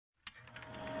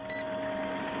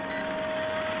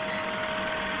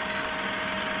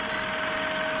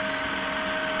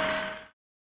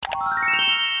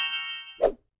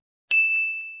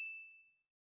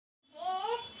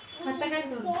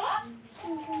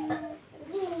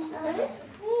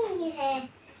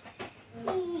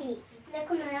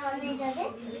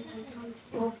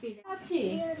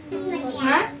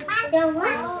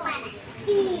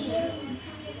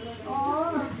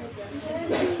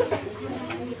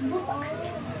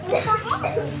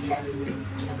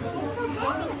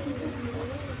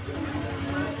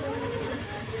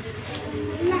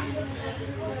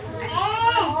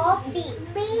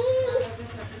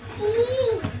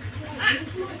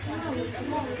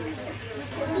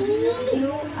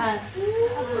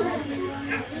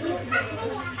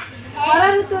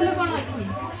कौन अच्छी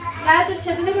क्या तो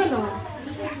छेद देबे नो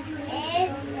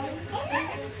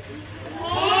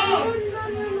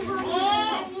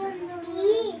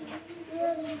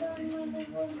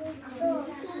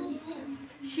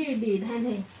डी धान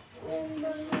है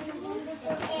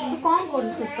कौन कर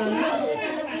सकता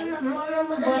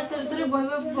वर्ष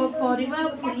ऋतु परिवा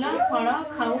फूल फल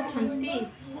खाऊ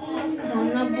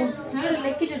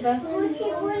लिखी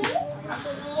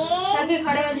शाखी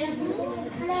खड़े हो जाए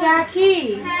शाखी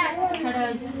खड़े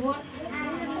हो जाए बोल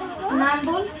नाम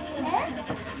बोल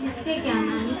इसके क्या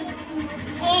नाम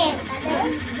है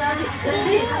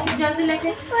जल्दी जल्दी लेके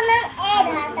इसको नाम ए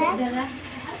रहता है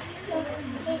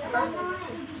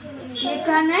ये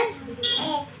कौन है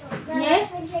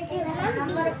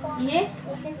ये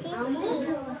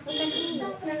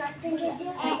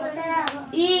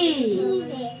ई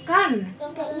कौन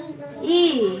ई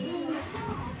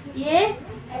ये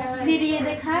फिर ये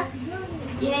देखा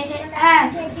ये है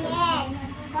एफ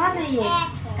कौन है ये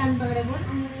कान पकड़े बोल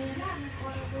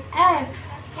एफ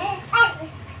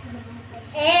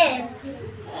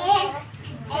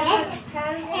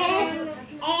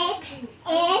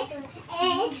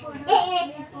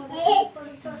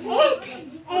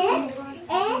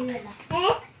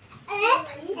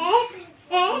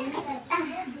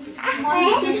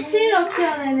किसी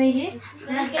रखियो नहीं ये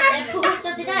एफ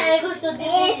गोष्ठी ना ए गोष्ठी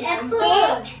एफ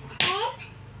बोले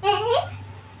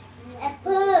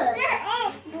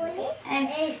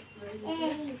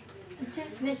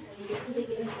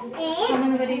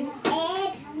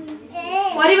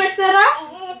परिवेशर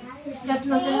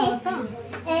जत्न से होता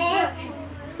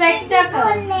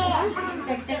स्पेक्टेकल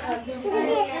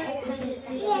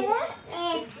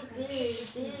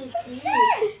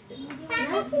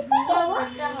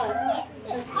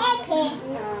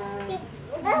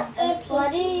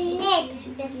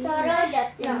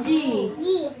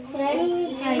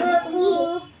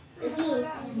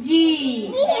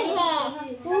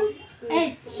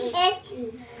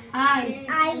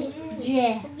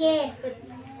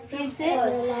फिर से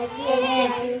H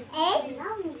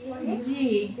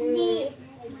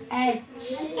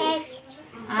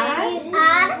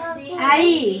I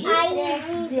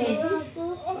J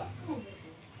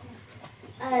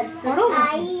पढ़ो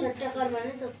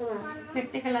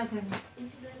स्पेक्टेकल आता है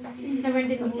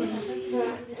 70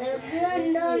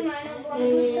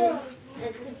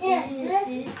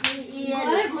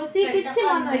 अरे घोसी किच्छे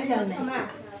मन रखियो ने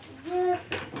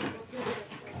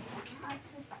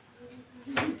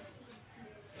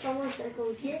समस्या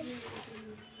कहूँ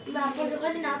मैं आपको जो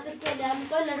कहती ना आपसे क्या हम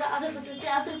कर ले रहा अदर बच्चों के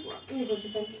अदर नहीं बच्चों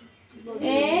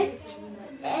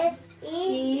S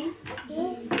E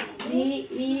D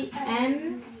E N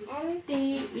T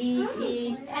E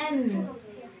E N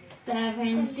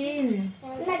 17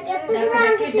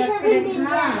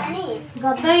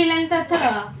 गद्दा इलाइन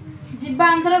तथरा जिब्बा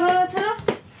अंतरा घर थरा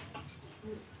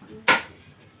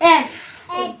F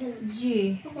G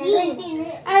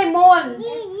I मोल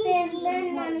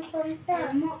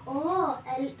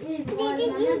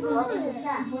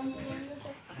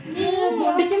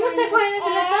गुंडी में से कोई नहीं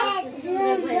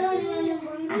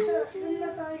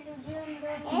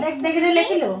देख देख दे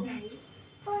लिख लो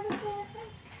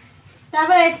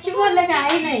तापर एच बोल लेके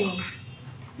आई नहीं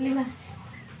लिखा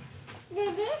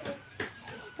दीदी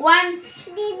once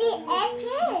दीदी एच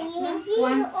है ये जी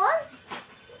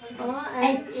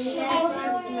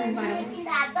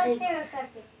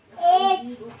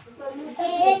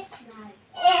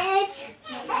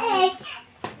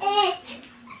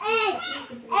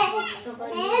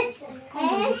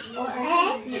और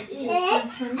H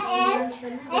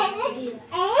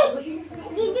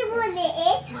दीदी बोले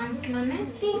H माने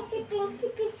पिंसी पिंसी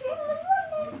पिंसी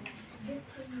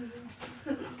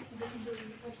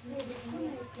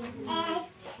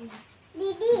H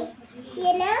दीदी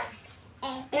ये ना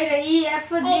E F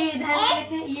G इधर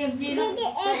लिखे E F G दीदी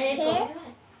H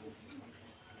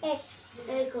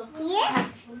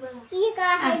ये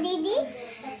क्या है दीदी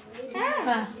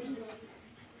हाँ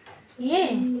ये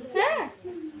हाँ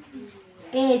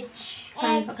H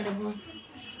कान पकड़े बोल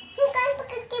कान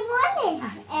पकड़ के बोले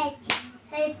H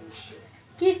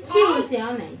किच्छी उसे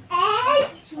आओ नहीं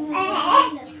H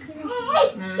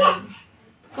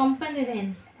कंपनी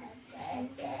देन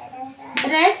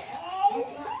ड्रेस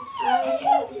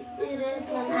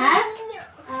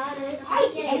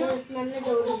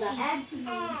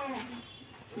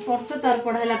पढ़तो तार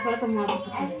पढ़ाइला पर तुम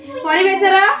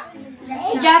परिवेशर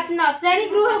यत्न श्रेणी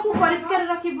गृह को परिष्कार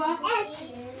रखिबो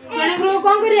श्रेणी गृह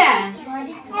कोन करिया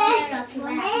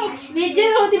निजे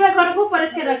रहउतिबा घर को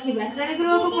परिष्कार रखिबा श्रेणी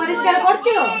गृह को परिष्कार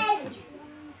करछो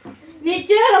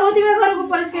निजे रहउतिबा घर को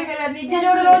परिष्कार करबा निजे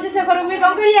जोड रहउछ से घर को भी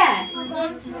कोन करिया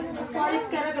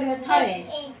परिष्कार करबा थरे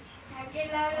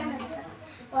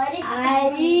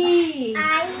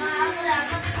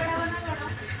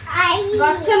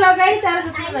गच्छ लगाई तार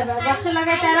जत्न लेबा गच्छ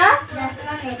लगाई तार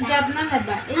जत्न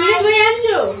लेबा इंग्लिश में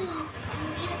जानछु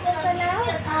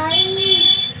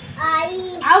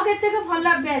आउ केते को भल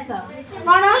अभ्यास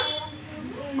कोन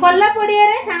खोला पड़िया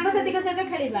रे सांग साथी को सहित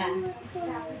खेलिबा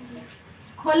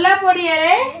खोला पड़िया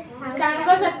रे सांग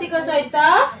साथी को सहित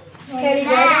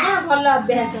खेलिबा कोन भल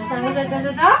अभ्यास सांग साथी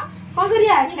सहित कोन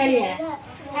करिया खेलिया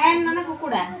हैन नन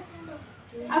कुकुडा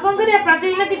आ कोन करिया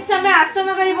प्रतिदिन किछ समय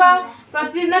आसन करिबा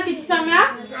प्रतिदिन किछ समय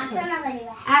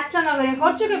आसन करिया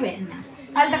करछु केबे ना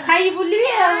काल त खाई बुलिबी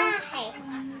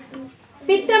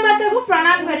पिता माता को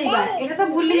प्रणाम करिबा एटा तो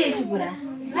भूली जाइछु पूरा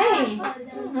नहीं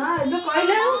हां जो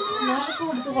कहले ना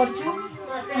को तू करछु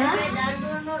हां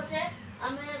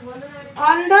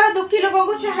अंध दुखी लोक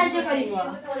को सहाय्य करिबो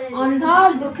अंध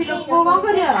दुखी लोक को कोन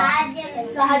करियो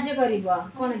सहाय्य करिबो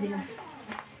कोन दिन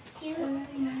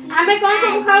आमे कौन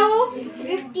सब खाऊ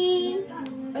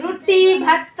रुटी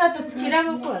भात तो छिड़ा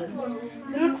बकर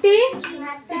रुटी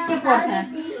टिके पठा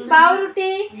पाउ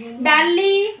रुटी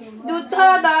डाली दूध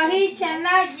दही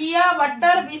छेना घी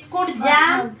बटर बिस्कुट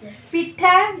जाम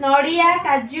पिठा नड़िया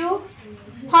काजू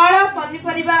फल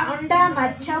पनीपरिबा अंडा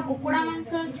माछ कुकुड़ा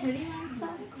मांस छेली मांस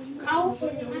खाऊ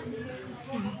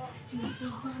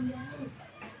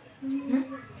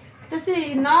तो से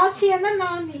न अछि ना न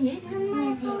नहीं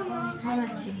हां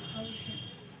अछि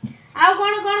आ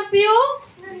कोन कोन पियो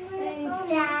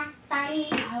चा पानी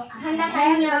ठंडा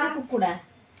पानी कुकुड़ा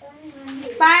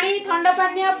पानी ठंडा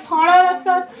पानी फल रस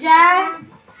चा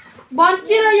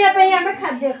बंची रहिया पे हमें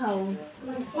खाद्य खाऊ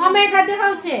हमें खाद्य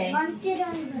खाउछे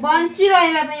बंची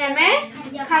रहिया पे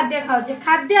हमें खाद्य खाउछे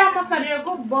खाद्य हम शरीर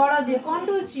को बल दे कोन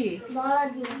दोछि बल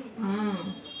दे हां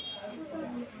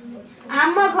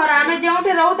आम घर आमे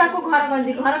जेउठे रहू ताको घर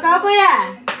गंदी घर का कोया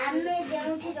आमे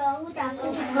जेउठे रहू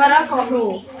ताको घर कहू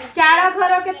चाड़ा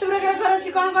घर केते प्रकार घर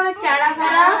अछि कोन कोन चाड़ा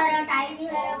घर टाइली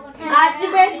घर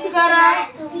आजबेस्ट घर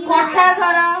कोठा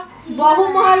घर बहु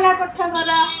महल्ला कोठा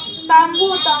घर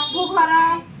तंबू तंबू घर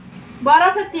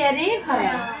बरफ तयारी घर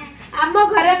आम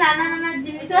घरे नाना नाना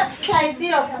जिनिस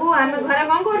साइती रखू आमे घरे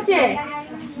कोन करछे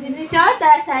जिनिस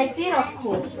ता साइती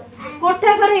रखू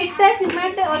कोठा घर इटा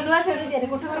सीमेंट और लुहा छड़ दिया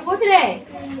कोठा घर कोथरे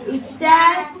इटा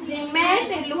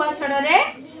सीमेंट लुहा छड़ रे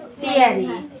तयारी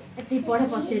एती पढे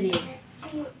पचरी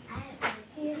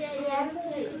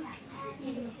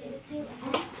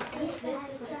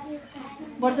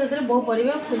वर्ष रे बहु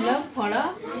परिबा फूल फल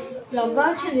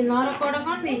लगा छै नर कोड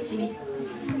कोन दैछि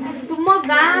तुम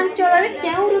गां अंचल रे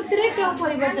केउ ऋतु रे केउ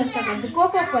परिबा चाष करते को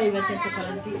परिबा चाष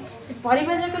करती से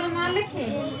परिबा जकर ना लिखे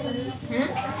हैं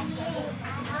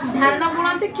धान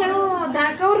बुणते केउ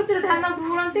केउ ऋतु रे धान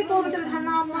बुणते को ऋतु रे धान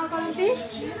अमल करती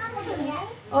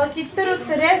और शीत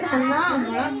ऋतु रे धान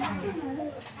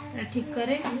अमल ठीक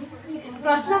करे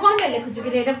प्रश्न कोन में लिखु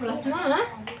कि एटा प्रश्न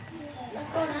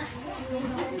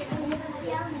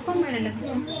कौन मैंने लिखु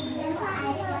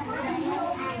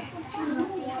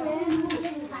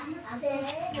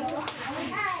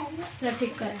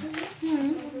ठीक कर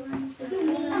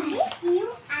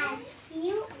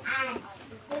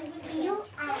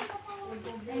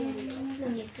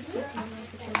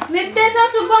नितेश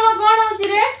शुभम कौन होची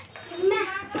रे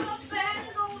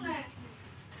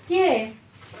के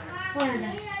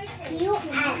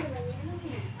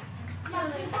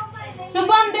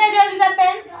शुभम दे जल्दी दा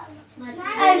पेन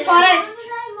एंड फॉरेस्ट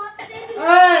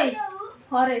ओए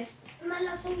फॉरेस्ट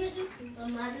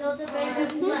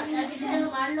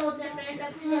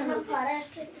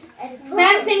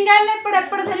पेन फिंगर ले पड़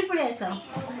पड़ धरी पड़े ऐसा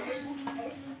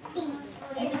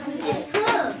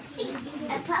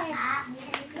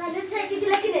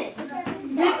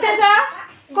देखते सा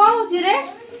कौन होची रे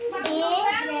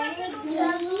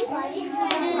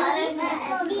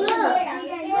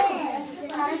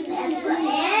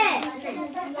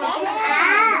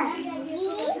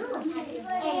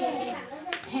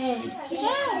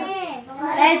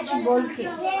एच बोल के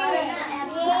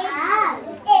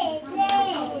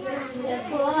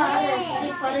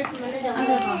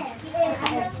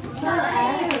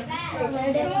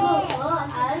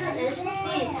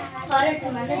फॉरेस्ट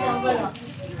माने जंगल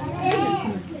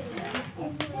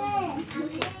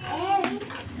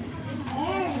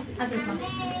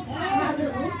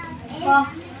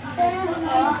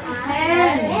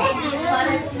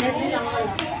फॉरेस्ट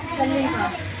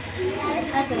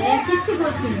या किछि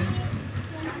क्वेश्चन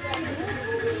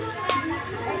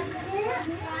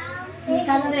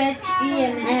निकाल दे H E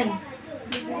N N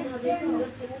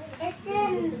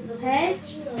H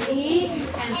E N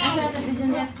ऐसा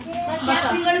डिवीजन जैसे बस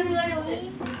फिंगर फिंगर हो जाए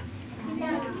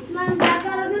मैं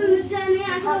बाका रखे नीचे नहीं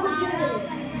आगे बढ़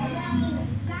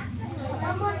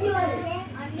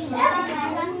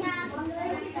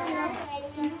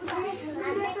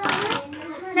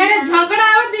सेरे झगड़ा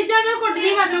और दिजन को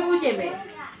डी मात्र को चेबे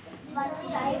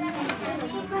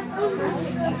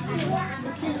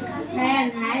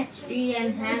हैन H E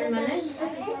N हैन माने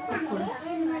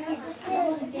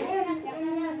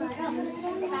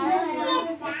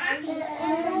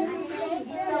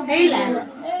हेला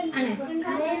आने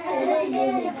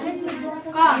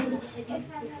का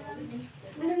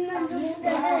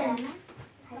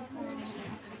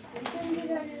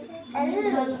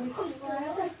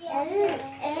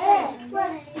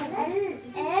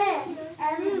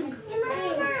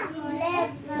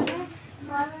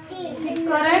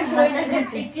करेक्ट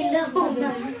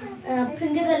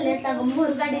फिंगर लेता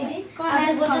मुर्गा डी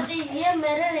और बोलते ये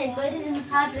मेरे नहीं कोई तुम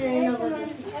साथ नहीं लोगे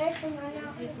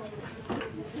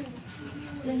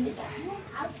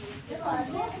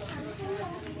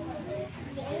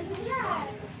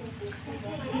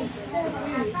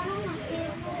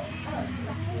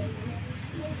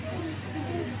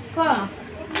का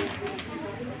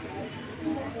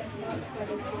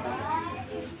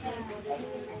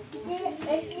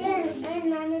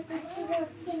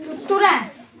तुतुरा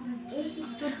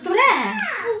तुतुरा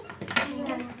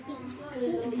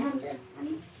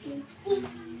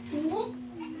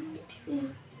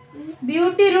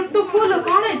ब्यूटी रुट्टू फूल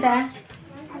कौन है ता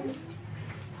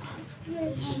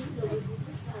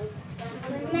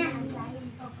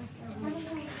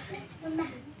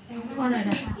कौन है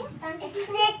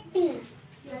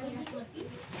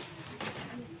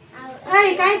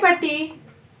आई काई पट्टी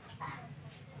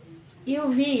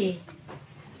यूवी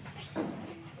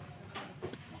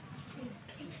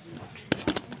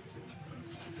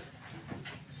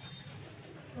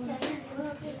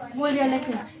बोल जा लेख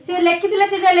से लेखिथिला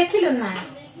से जा लेखिलु ना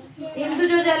इंदु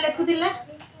जो जा लेखुथिला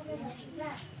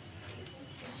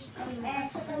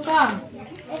कौन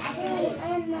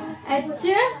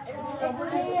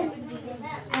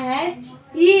H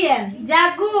E N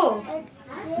जागू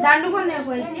दांडू को ने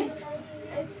कहछि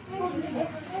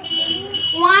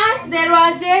once there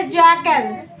was a jackal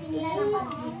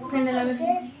फेंडे लगे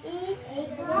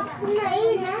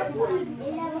नहीं ना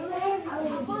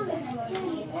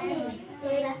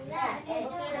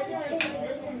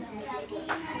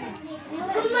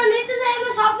तुम नित्य से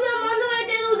में सब मन होए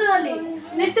दे दउ चली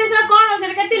नित्य से कोन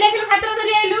से केति लेखिलो खाता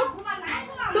धरि आइलु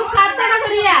तू खाता ना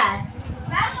धरि आ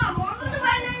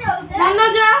मन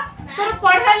जो तोर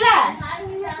पढ़ला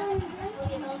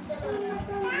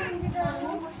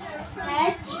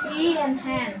H E N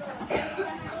hand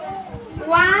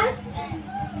once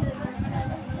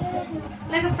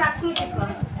like a प्राकृतिक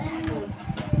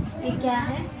ये क्या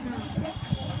है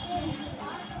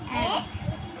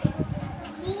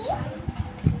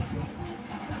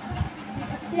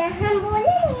हम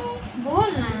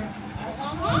बोलना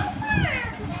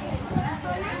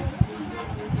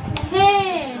हे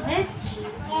H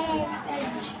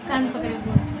कान पकड़े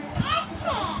बोल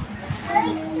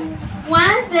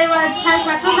once there was has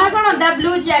पाठना cone the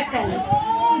blue jackal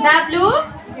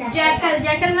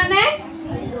jackal माने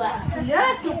लो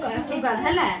सुगाल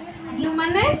हला ब्लू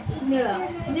माने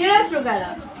नील Sugal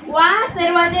once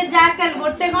there was a jackal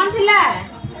गोटे कोन थिला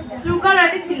सुगाल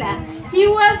अटी थिला he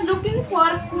was looking for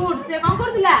food से कोन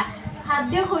करथिला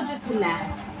खाद्य खोजुथिला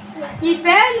he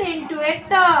fell into a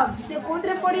tub से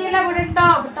कोतरे पड़ी गेला गोटे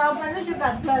टब माने जो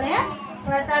गाधले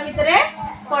ता भीतरे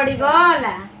पड़ी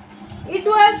गला it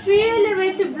was filled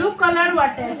with blue colored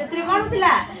water सेत्री कोन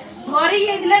थिला भरी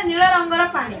गेदिला नील रंगर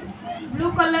पानी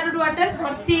blue colored water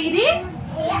भर्ती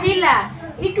थिला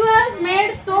it was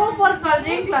made so for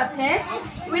coloring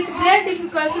clothes with great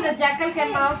difficulty the jackal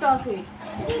came out of it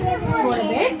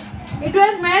it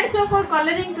was made so for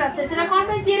coloring clothes सेरा कोन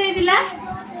पे तीरे दिला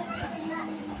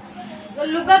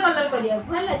लुगा colour करिया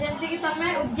हला जेंति कि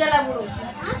तमे उज्जला बुडो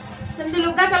हां सेंति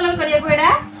लुगा कलर करिया को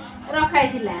एडा रखाई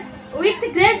दिला with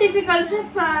great difficulty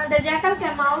the jackal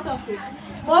came out of it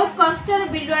बहुत कष्ट रे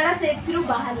बिलवाड़ा सेथिरु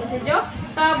बाहरला से जो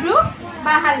तबरु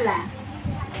बाहरला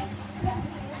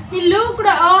he looked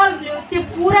all blue से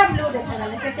पूरा ब्लू देखाला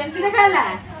से केंति देखाला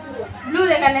blue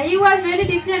देखाला he was very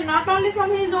different not only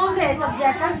from his own race of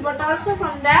jackals but also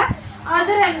from the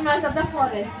other animals of the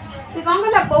forest से कोन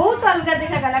गला बहुत अलग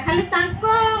देखाला खाली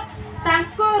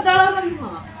तांको दलर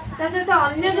न ता सहित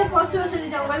अन्य जो पशु अच्छे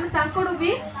जंगल में तांकड़ू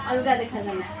भी अलग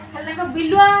देखागला खाली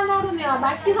बिलुआ नुह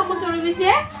बाकी समस्त भी सी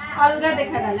अलग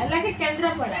देखागला लगे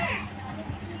Kendrapara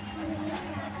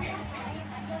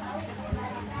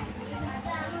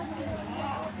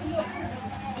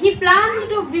He planned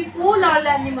to befool all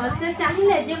animals. से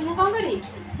चाहिए जे मु कौन करी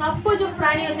सब जो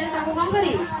प्राणी अच्छे ताको कौन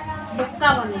करी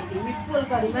बोका बने दी befool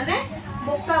करी माने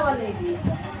बोका बने दी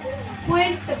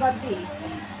point करती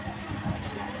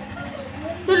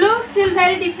To look still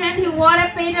very different, he wore a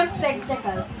pair of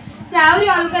spectacles. से आवरी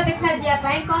अलग देखा जिया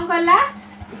पाए कौन कला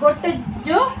गोटे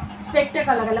जो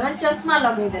spectacle लगला माने चश्मा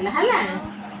लगे देला हला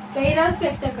pair of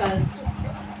spectacles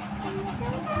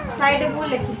साइड में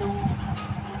लिखी दो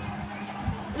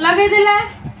लगे दिला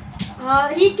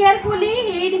he carefully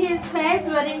hid his face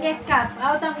wearing a cap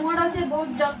आ ता मुंडा से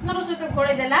बहुत जत्न रो से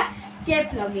घोड़े देला कैप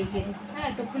लगे के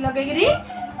हां टोपी लगे गिरी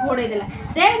घोड़े देला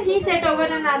then he sat over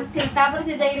an anthill तापर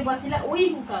से जाई बसिला ओई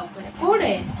हुका ऊपर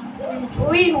कोडे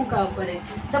ओई हुका ऊपर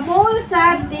the mole saw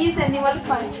these animal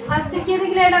first के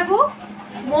देखले एडा को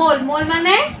मोल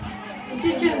माने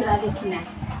चुचुंद्रा देखिला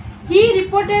he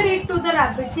reported it to the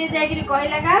rabbit से जाई गिरी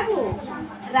कहला काकू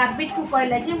rabbit को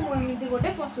कहला जे मु एमिति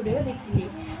गोटे पशुडे देखिली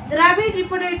the rabbit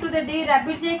reported to the deer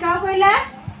rabbit जे का कहला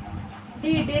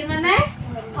deer माने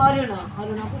हरिण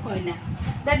को कहला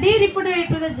the deer reported it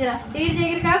to the giraffe deer जे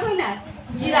का कहला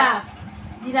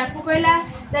giraffe को कहला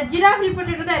the giraffe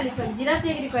reported to the elephant giraffe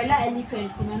जे कहला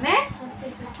elephant को माने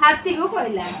हाथी को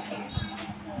कहला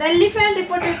the elephant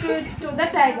reported to the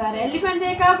tiger elephant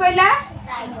जे का कहला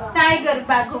tiger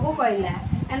बाघ को कहला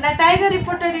and the tiger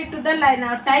reported it to the lion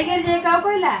now tiger जे का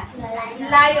कहला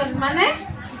lion माने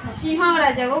सिंह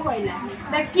राजा को कहला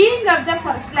the king of the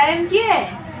forest lion किए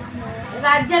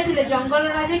राजा थिले जंगल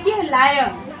राजा किए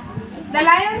lion the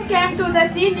lion came to the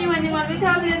sea new animal with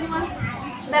other animals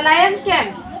the lion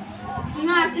came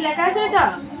Singh आसिला का सहित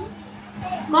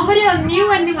कोन करियो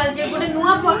न्यू एनिमल जे गोटे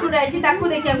नुवा पशु आइछि ताकू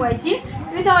देखिया को आइछि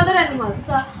विथ अदर एनिमल्स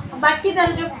बाकी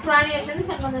तार जो प्राणी अछन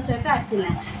संबंध सहित आसिला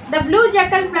the blue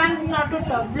jackal plan not to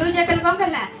talk blue jackal कोन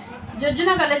कला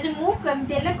योजना कले जे मु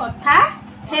केमते ले कथा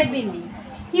हेबिनी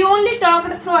ही ओनली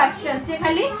टॉक्ड थ्रू एक्शन से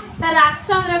खाली तार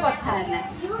एक्शन रे कथा हला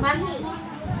मान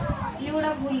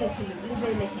युडा भूल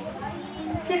लेखिले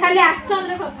से खाली एक्शन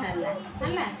रे कथा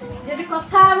हला जदि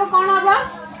कथा हबो कोन हबो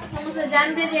समस्त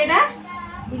जान दे जेडा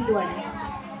बिलुआडा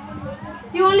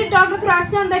he only talked through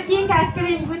action the king asked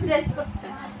him with respect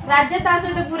राजा ता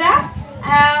सहित पूरा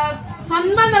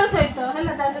सम्मान रो सहित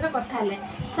हला ता सहित कथा हले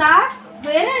sir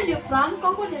where are you from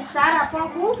कोन को सर आपण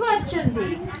कोठु आछंदी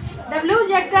the blue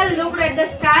jackal looked at the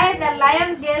sky the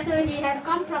lion guessed he had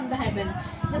come from the heaven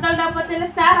जतल दा पछले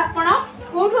सर आपण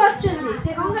कोठु आछंदी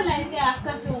से कोन गला के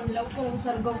आकाश ओनला ऊपर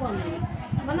स्वर्ग को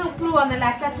माने ऊपर ओनला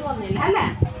आकाश ओनला हला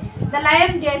the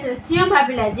lion guessed Singh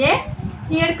भाबिला J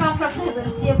he had come from heaven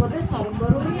Singh बोले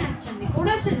स्वर्गरु ही आछंदी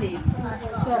कोडा आछंदी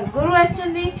स्वर्गरु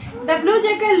आछंदी the blue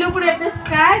jackal looked at the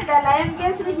sky the lion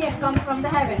guessed he had come from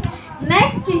the heaven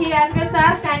next he asked sir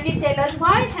kindly tell us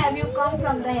why have you come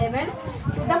from the heaven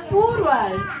to the poor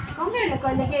world कोन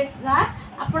कहले के sir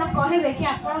आपण कहबे कि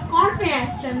आपण कोन पे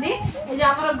आछंदी ए जे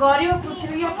हमर गरीब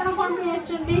पृथ्वी आपण कोन पे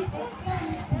आछंदी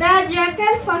the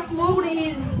jackal first moved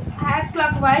his head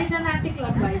clockwise and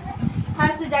anti-clockwise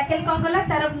first Jekyll कोन गला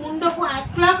तार मुंडो को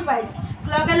क्लॉकवाइज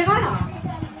क्लॉक ले कोन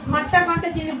मट्टा कोंटा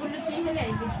जिने बुलुची हेले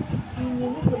इनी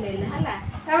बुलेला हला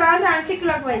तार आ एंटी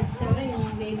क्लॉकवाइज तारे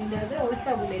दे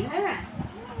उल्टा बुलेला हला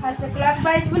फर्स्ट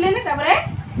क्लॉकवाइज बुलेला तारे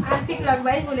एंटी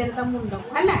क्लॉकवाइज बुलेला ता मुंडो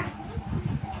हला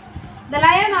the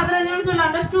lion other animals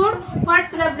understood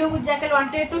what the blue Jekyll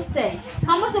wanted to से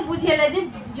समस्त बुझियले जे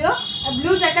जो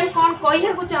ब्लू जैकेल कोन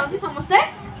कहिया को चाहू समस्त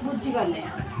बुझी गले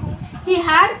ही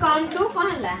हैड कम टू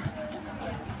कहला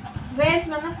वेस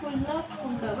माने फुल्लो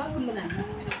Kundwa फुल्लदान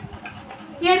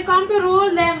he had come to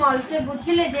rule them all से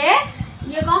बुझिले जे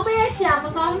ये कोन पे आछि हम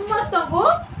समस्त को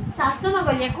शासन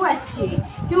करिया को आछि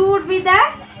he would be the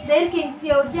their king से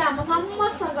होछि हम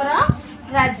समस्त कर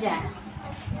राजा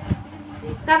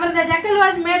तापर the jackal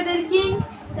was made their king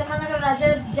से मानकर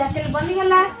राजा जैकल बनि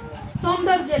गला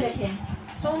सौंदर्य लेखे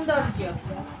सौंदर्य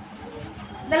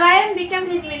the lion become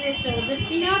his minister जो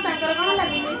सिंह ताकर कोन ला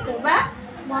मिनिस्टर बा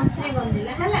मंत्री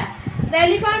बनिला हला the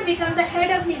elephant become the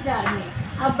head of his army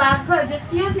अब बाघ जो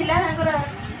सिंह थिला ताकर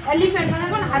एलिफेंट माने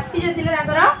कोन हाथी जो थिला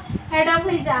ताकर हेड ऑफ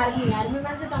हिज आर्मी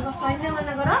माने जो ताकर सैन्य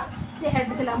मानकर से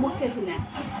हेड थिला मुख्य थिला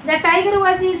the tiger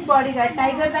was his bodyguard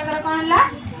tiger Takar cone La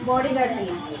bodyguard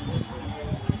हला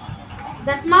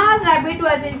the small rabbit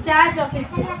was in charge of his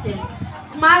kitchen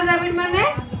small rabbit माने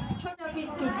छोटा ऑफ हिज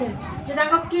किचन जो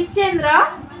ताको किचन रो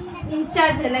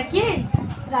इंचार्ज हला के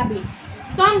rabbit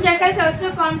some jackals also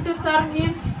come to serve him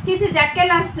किसी jackal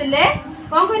आस्तिले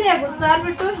कौन करिया को सर्व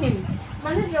टू हिम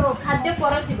माने जो खाद्य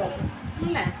परसिबा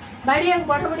हैला बाड़िया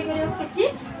बड़ बड़ी करियो किछि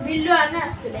बिल्लू आने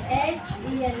आस्तले एच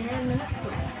ई एन माने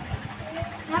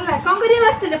हैला कौन करिया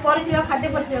आस्तले परसिबा खाद्य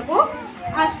परसिबा को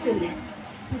आस्तले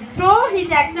through his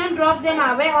action drop them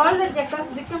away all the jackals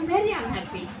become very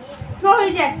unhappy through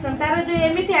his action तार जो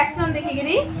एमिति एक्शन देखि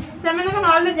गिरी से माने कोन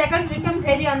all the jackals become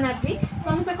very unhappy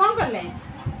समस्त कोन करले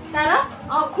तार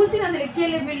खुशी नथिले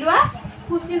केले बिल्लुआ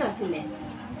खुशी नथिले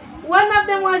one of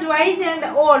them was wise and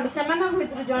old से माने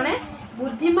भितर जणे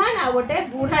बुद्धिमान आ गोटे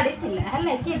बुढाडी थिला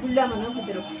हला कि बिल्लुआ माने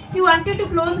भितर he wanted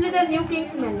to closely the new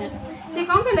king's manners से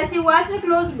कोन करले से watched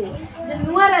closely जे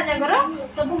नुआ राजा घर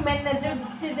सब मैनर जो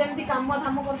से जेमति काम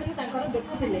धाम करथले ताकर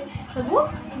देखुथिले सब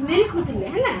निरखुथिले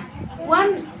हैला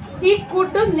one he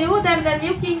could knew that the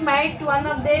new king might one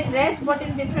of their dress but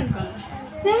in different color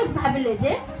से भाबिले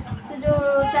जे से जो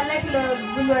चला कि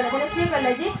बुलवाड़ा बोले से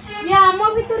कहला जे ये आम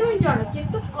भीतर ही जण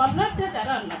किंतु कलर ता तार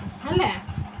अलग हैला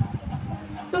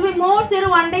to be more sure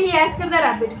one day he asked the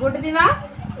rabbit गोटे दिन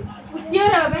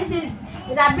सियोर होबे से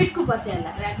rabbit को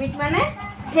पचेला rabbit माने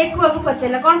ठेकुआ को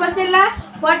पचेला कोन पचेला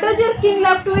what does your king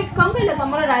love to eat कोन कहले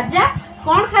तमरो राजा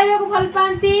कोन खाइबा को भल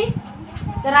पांती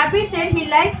the rabbit said he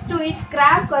likes to eat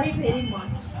crab curry very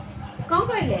much कोन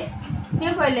कहले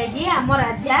से कहले कि हम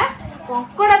राजा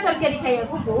कंकड़ा तरकारी खाइबा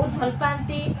को बहुत भल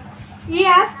पांती he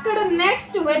asked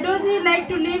next where does he like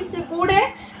to live से कोडे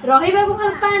रहिबा को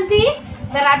भल पांती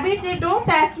the rabbit said don't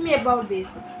ask me about this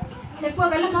देखो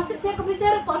गले मते से को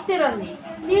विषय पचरनी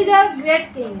he is a great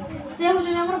king से हो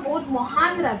जे हमर बहुत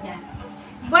महान राजा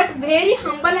but very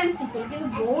humble and simple किंतु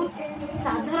बहुत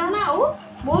साधारण आ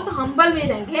बहुत humble में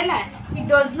रंगेला he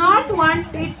does not want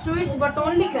to eat sweets but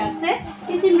only crabs से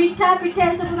किसी मीठा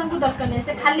पिठा सब तांको दरकार नै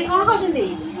से खाली कोन खाउछन्ती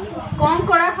कोन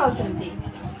कोड़ा खाउछन्ती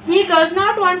he does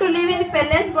not want to live in the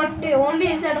palace but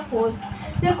only inside halls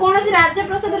से कोनसी राज्य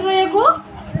प्रसाद रहय को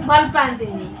भल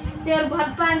पांतीनी से और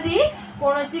भल पांती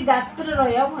कोनसी गात्र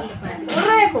रहय भल पांती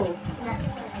रहय को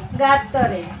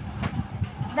गात्तरे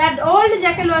that old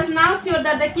jackal was now sure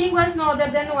that the king was no other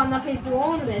than one of his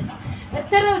own race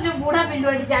एतर जो बूढ़ा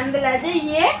बिल्लुआडी जान देला जे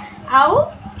ये आउ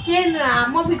के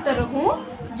आम भीतर हूं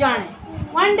जाने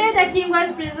one day the king was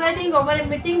presiding over a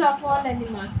meeting of all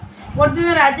animals गोटे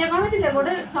दिन राजा कोन थिले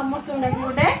गोटे समस्त डाकी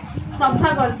गोटे सभा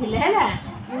करथिले हैला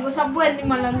सब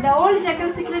animal the old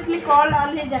jackal secretly called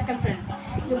all his jackal friends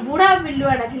जो बूढ़ा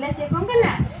बिल्लुआडा थिले से कोन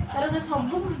कला तार जो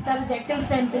सब तार जैकल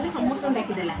फ्रेंड थिले समस्त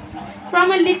डाकी देला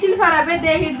from a little far away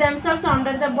they hide themselves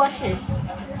under the buses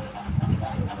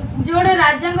जोड़े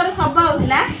राजांकर सभा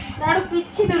होतिला ताडू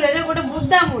किछि दूर रे गोटे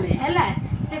बुद्धा मुळे हैला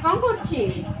से कोन करछि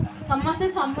समस्त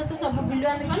सब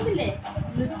बिल्लुआने कोन थिले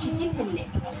लुचिकी थिले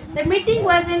the meeting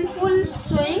was in full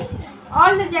swing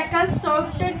all the jackals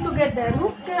shouted together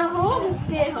hukke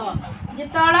ho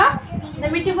jetala the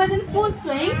meeting was in full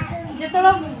swing jetala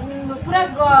पूरा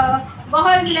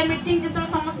गहल ले मीटिंग jetala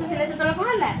समस्त थिले setala कोन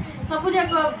हला सब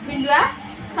जाक बिल्लुआ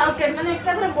shouted माने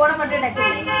एकथरा बड़ बड़ डाके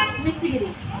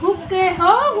मिसिगिरी हुक्के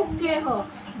हो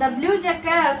the blue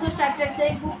jackal also started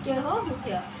saying हुक्के हो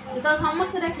jetala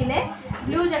समस्त डाकिले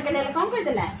blue jackal ले कोन कह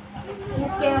देला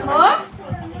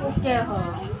हुक्के हो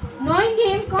knowing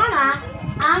him कोन आ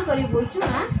करी बोचु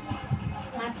ना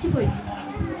माछी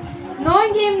बोचु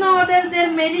knowing him no other their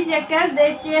merry jackal they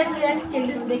chased and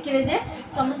killed him देखिले जे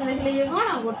समस्त देखिले ये कोन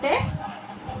गोटे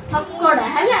थक्कड़ा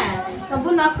हैला सब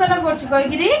नकल करछु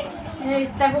कहिगिरी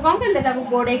ताको कोन करले ताको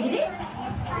गोडेगिरी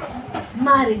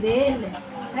मारी देले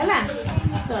हैला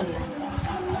सोला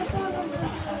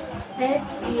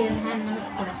H-E-N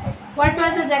What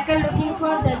was the jackal looking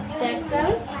for? The jackal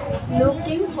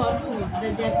looking for food.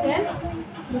 The jackal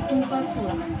looking for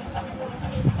food.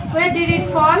 Where did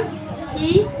it fall? He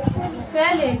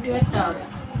fell into a tub.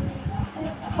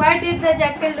 Why did the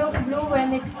jackal look blue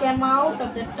when it came out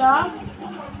of the tub?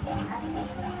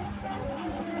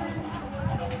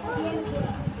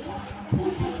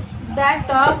 That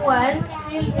tub was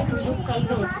filled with blue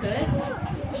colored water.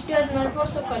 It was made for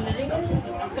so coloring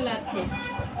clothes.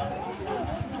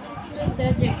 So the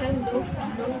jackal looked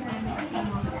blue when it came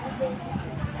out.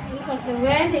 Because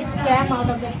when it came out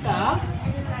of the tub,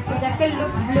 the jackal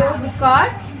looked blue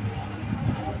because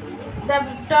the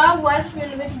tub was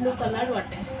filled with blue colored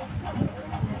water.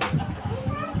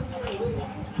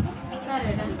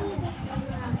 Correct.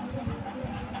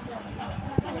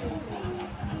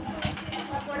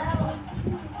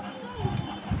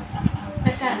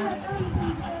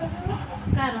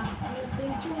 Cara.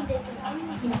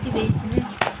 इनकी देइछ ने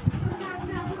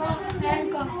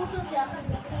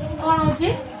कौन होचे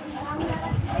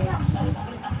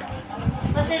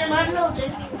बसे मार लो होचे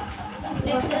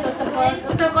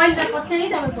तो कोई तो पछे नहीं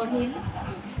तमे पढ़ी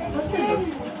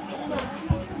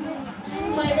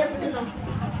मैडम तो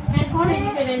मैं कौन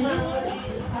है से रेनी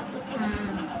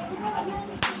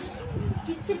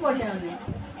किछि पढ़े ओने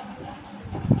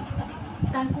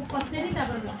तांको पचेरी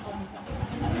तापर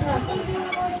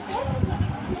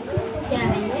क्या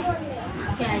है ये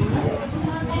क्या है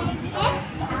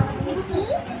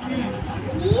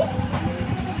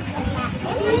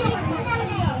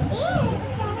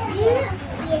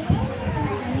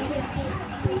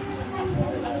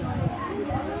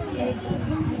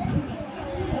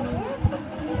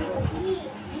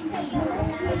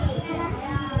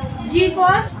जी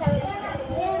फॉर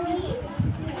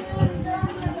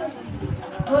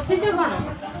बसिच कौन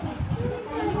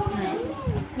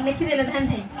लिखिदेले ध्यान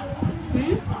दे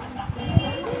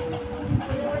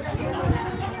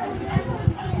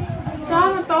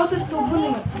कौन तो तुबुनी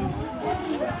मत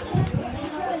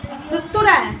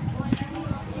तुतुड़ा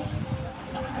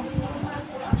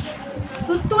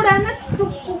तुतुड़ा ना तु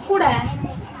कुकुड़ा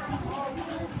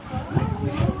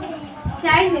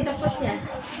चाहिए तपस्या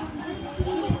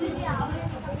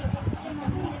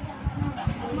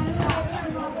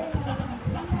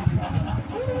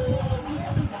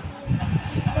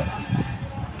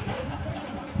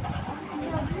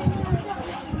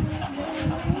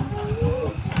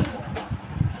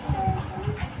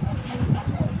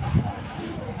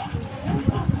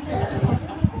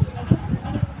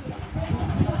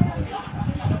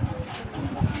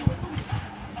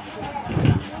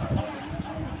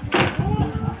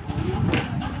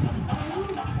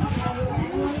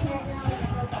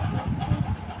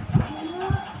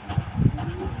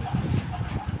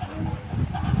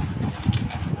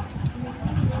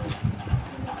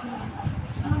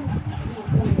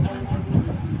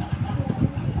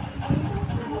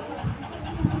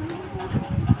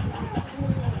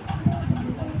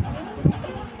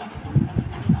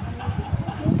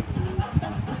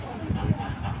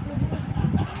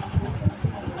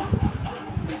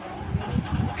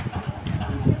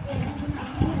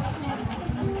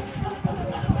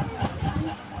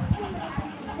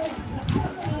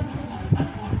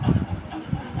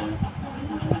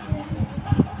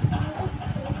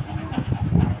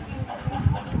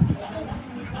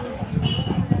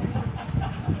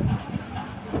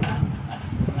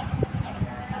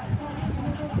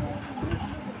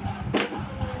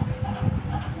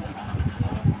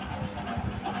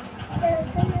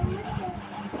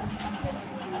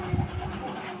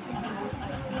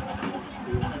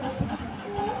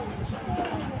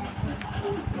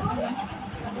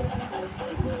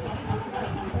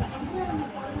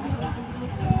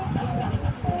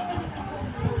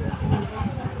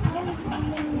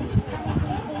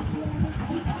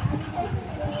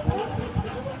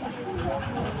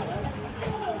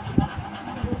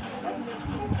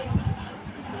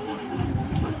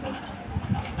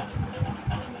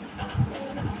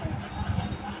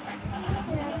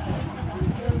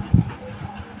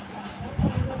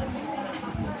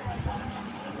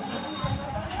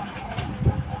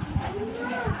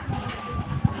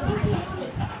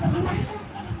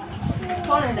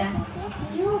कौन है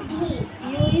यू भी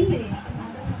यू हिंदी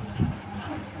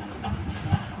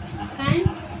काइन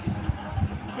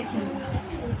देखिए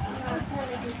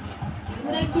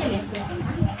पूरा किए लिखो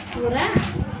पूरा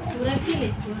पूरा किए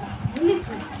लिखो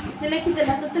लिखो से लिखी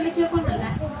देला तो लिखियो कौन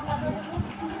होला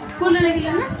स्कूल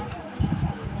लगिला ना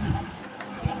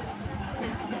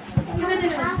केना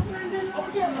देला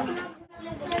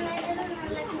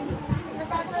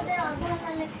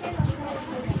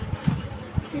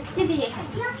चिट्ठी दिए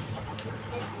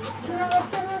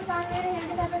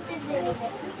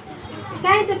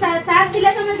काहे तो साथ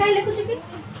दिला समय काहे लिखु छी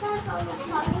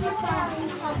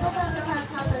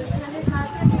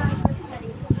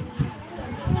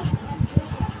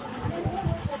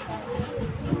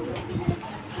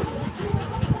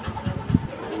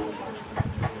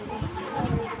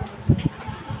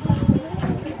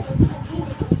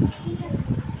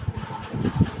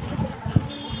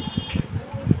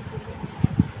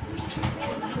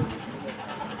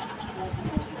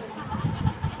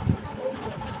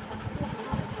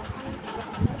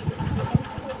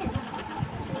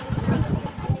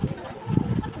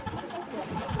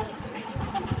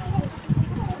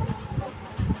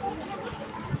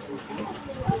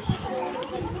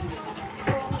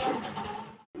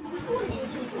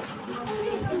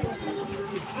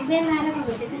बेन नारे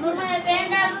बोलते थे और मैं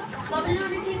फ्रेंड बबलू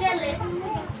लिखी देले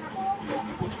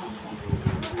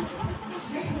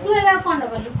तू एबा कोन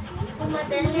बोलू तो मैं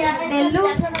दिल्ली आ देलु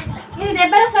ये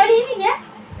देबर सड़ी नहीं क्या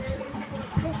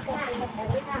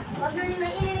बबलू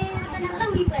ने ये बनाला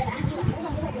हुई पड़ा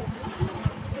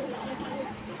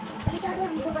अभी शायद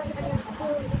हमको बता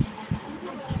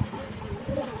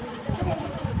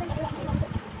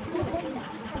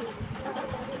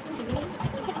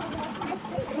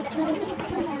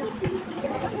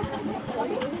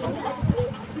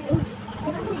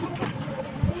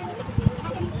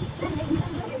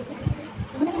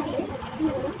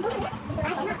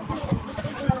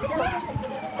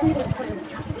ये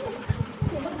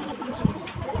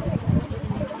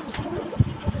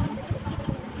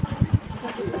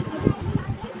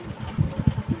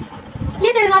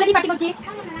चढ़ने वाले की पार्टी कौन सी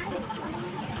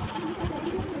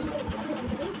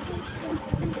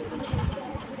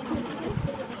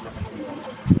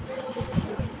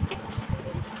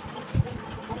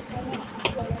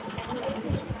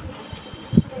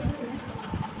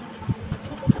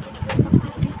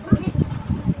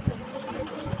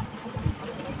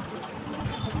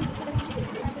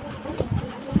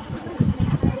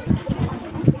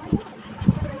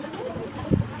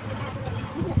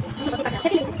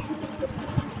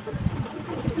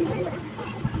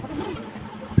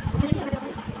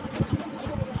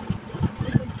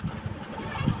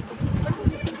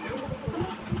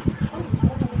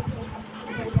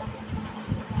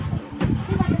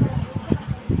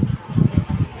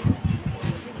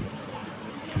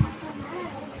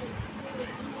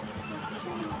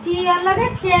टी अलग है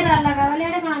चेयर अलग है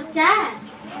बोले कौन चा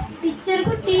टीचर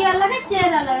को टी अलग है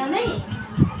चेयर अलग है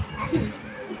नहीं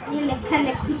ये लेखा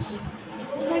लिखुची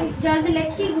जल्दी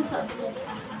लिखी घुस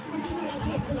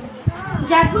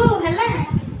जागू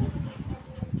है